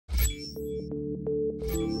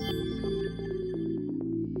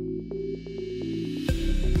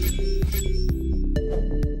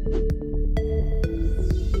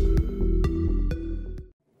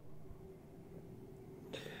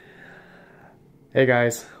Hey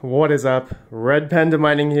guys, what is up?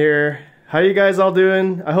 RedPandaMining here. How you guys all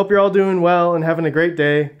doing? I hope you're all doing well and having a great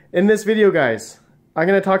day. In this video, guys, I'm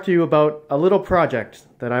going to talk to you about a little project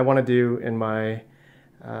that I want to do in my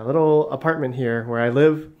little apartment here where I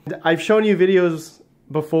live. I've shown you videos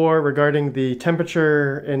before regarding the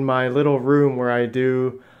temperature in my little room where I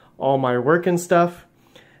do all my work and stuff.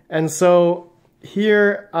 And so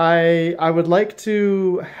here I would like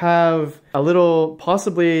to have a little,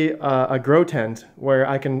 possibly a grow tent where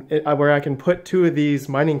I can put two of these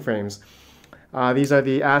mining frames. These are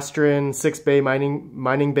the Astron 6-bay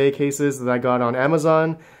mining bay cases that I got on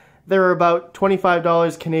Amazon. They were about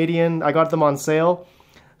 $25 Canadian. I got them on sale,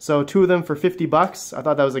 so two of them for 50 bucks. I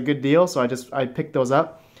thought that was a good deal, so I picked those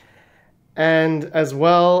up. And as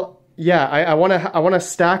well, yeah, I want to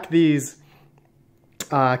stack these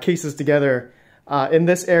cases together in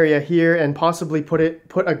this area here, and possibly put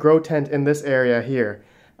a grow tent in this area here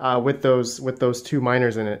with those two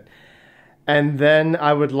miners in it. And then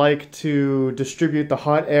I would like to distribute the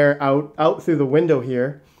hot air out through the window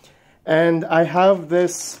here. And I have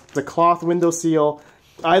the cloth window seal,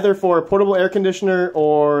 either for a portable air conditioner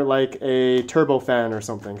or like a turbo fan or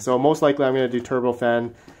something. So most likely I'm going to do turbo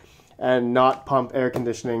fan and not pump air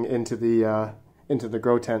conditioning into the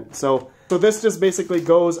grow tent. So this just basically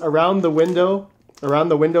goes around the window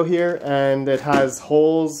here, and it has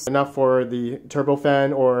holes enough for the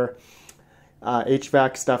turbofan or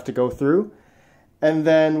HVAC stuff to go through. And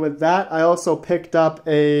then with that, I also picked up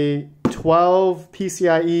a 12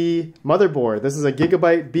 PCIe motherboard. This is a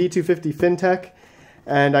Gigabyte B250 FinTech,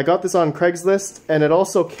 and I got this on Craigslist, and it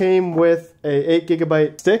also came with a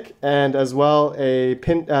 8GB stick and as well a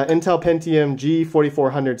Intel Pentium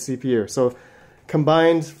G4400 CPU. So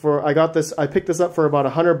combined I picked this up for about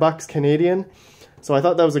 100 bucks Canadian. So I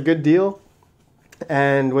thought that was a good deal,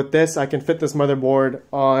 and with this I can fit this motherboard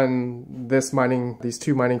on these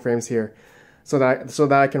two mining frames here, so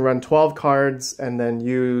that I can run 12 cards and then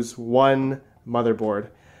use one motherboard.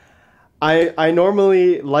 I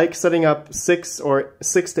normally like setting up 6 to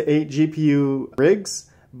 8 GPU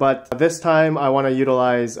rigs, but this time I want to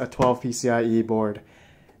utilize a 12 PCIe board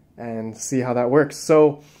and see how that works.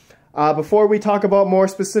 So before we talk about more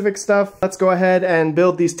specific stuff, let's go ahead and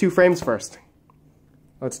build these two frames first.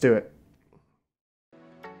 Let's do it.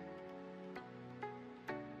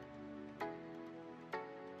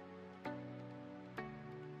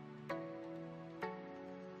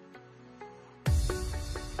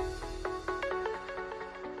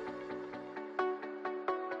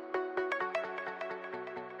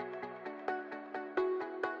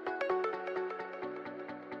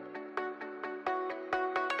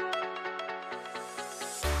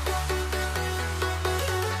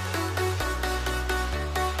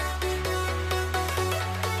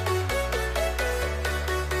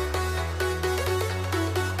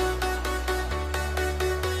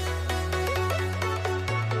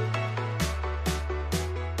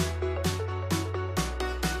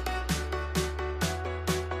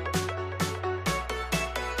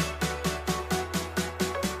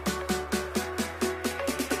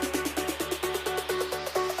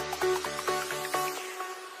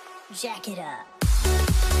 Jack it up.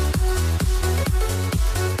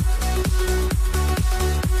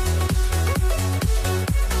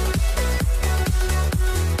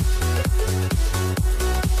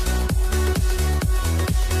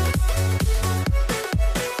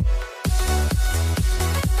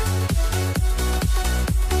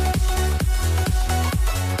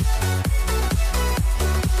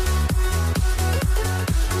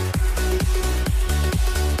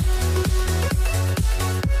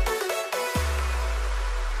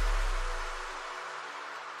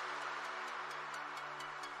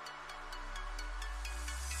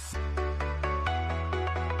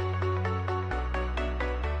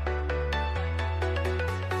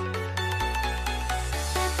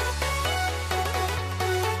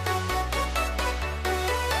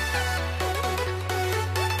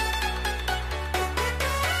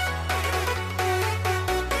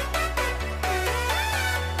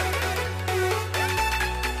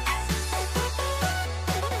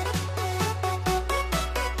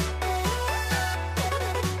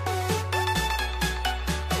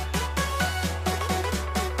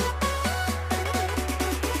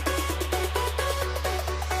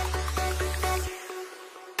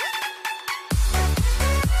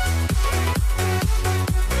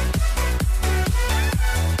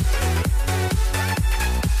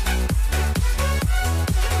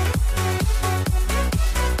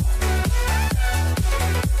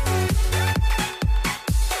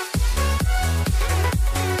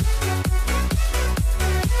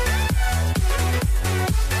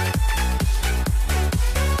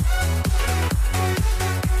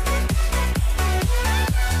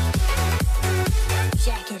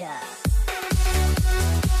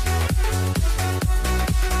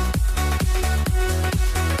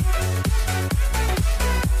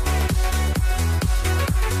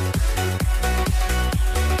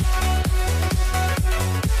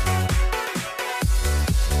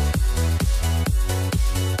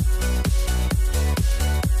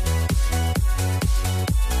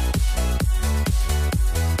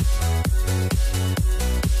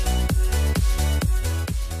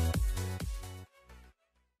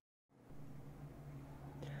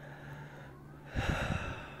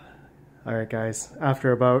 Alright guys,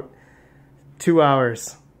 after about 2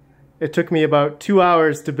 hours. It took me about 2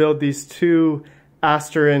 hours to build these two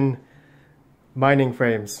Asterin mining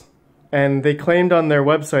frames. And they claimed on their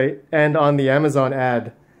website and on the Amazon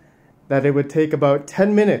ad that it would take about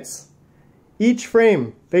 10 minutes. Each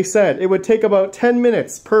frame, they said, it would take about 10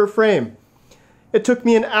 minutes per frame. It took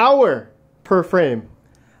me an hour per frame.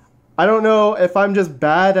 I don't know if I'm just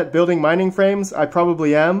bad at building mining frames. I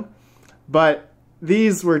probably am. But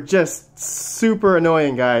these were just super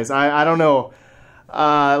annoying, guys. I don't know.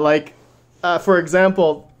 For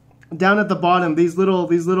example, down at the bottom, these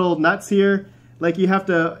little nuts here, like you have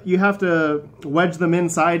to wedge them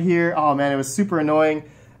inside here. Oh man, it was super annoying.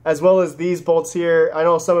 As well as these bolts here. I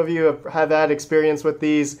know some of you have had experience with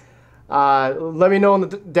these. Let me know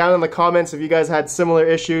down in the comments if you guys had similar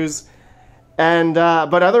issues. And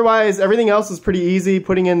but otherwise, everything else is pretty easy.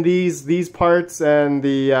 Putting in these parts and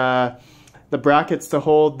the brackets to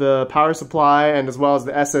hold the power supply and as well as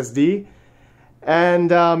the SSD.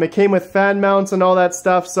 And it came with fan mounts and all that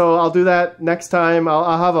stuff, so I'll do that next time.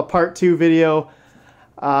 I'll have a part 2 video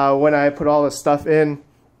when I put all this stuff in.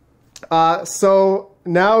 So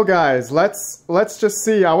now guys, let's just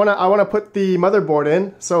see. I wanna put the motherboard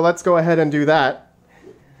in, so let's go ahead and do that.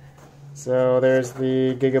 So there's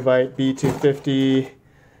the Gigabyte B250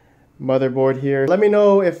 motherboard here. Let me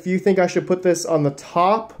know if you think I should put this on the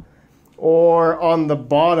top or on the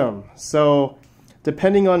bottom. So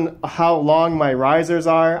depending on how long my risers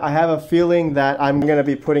are, I have a feeling that I'm gonna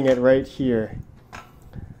be putting it right here.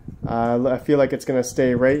 I feel like it's gonna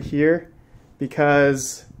stay right here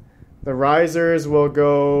because the risers will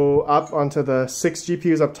go up onto the 6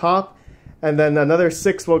 GPUs up top, and then another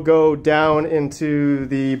 6 will go down into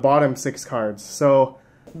the bottom 6 cards. So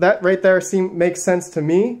that right there makes sense to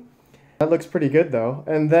me. That looks pretty good though.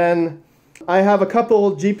 And then I have a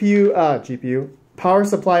couple GPU power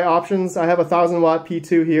supply options. I have a 1000 watt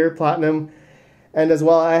P2 here, platinum, and as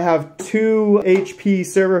well I have 2 HP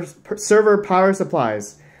server power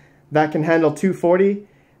supplies that can handle 240.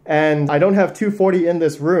 And I don't have 240 in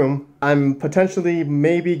this room. I'm potentially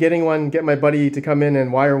maybe get my buddy to come in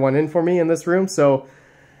and wire one in for me in this room. So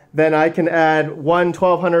then I can add one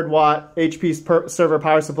 1200 watt HP server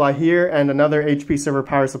power supply here and another HP server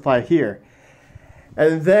power supply here.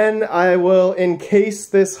 And then I will encase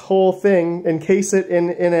this whole thing, encase it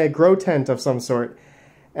in a grow tent of some sort,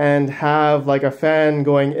 and have like a fan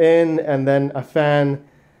going in and then a fan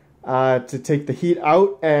to take the heat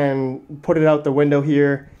out and put it out the window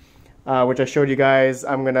here, which I showed you guys.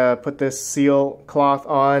 I'm gonna put this seal cloth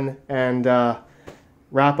on and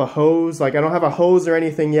wrap a hose. Like I don't have a hose or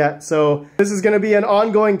anything yet, so this is gonna be an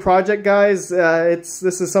ongoing project, guys.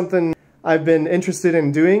 This is something I've been interested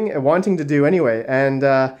in doing and wanting to do anyway. And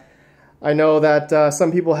I know that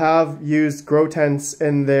some people have used grow tents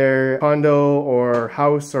in their condo or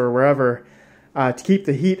house or wherever to keep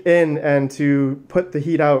the heat in and to put the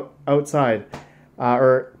heat outside.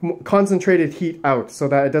 Or concentrated heat out so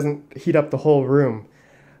that it doesn't heat up the whole room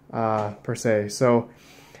per se. So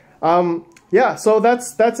yeah, so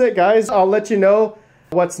that's it guys. I'll let you know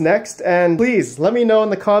what's next, and please let me know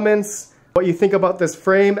in the comments what you think about this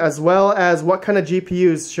frame, as well as what kind of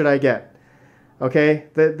GPUs should I get. Okay,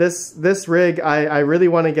 this rig, I really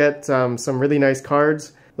want to get some really nice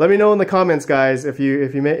cards. Let me know in the comments, guys, if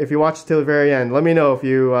you watch till the very end. Let me know if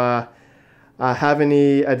you have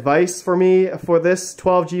any advice for me for this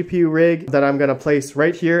 12 GPU rig that I'm gonna place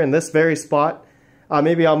right here in this very spot.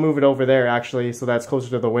 Maybe I'll move it over there actually, so that's closer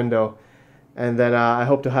to the window. And then I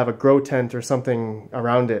hope to have a grow tent or something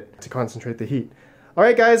around it to concentrate the heat.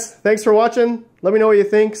 Alright guys, thanks for watching. Let me know what you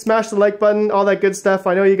think. Smash the like button, all that good stuff.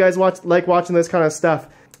 I know you guys like watching this kind of stuff.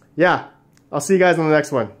 Yeah, I'll see you guys in the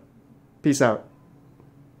next one. Peace out.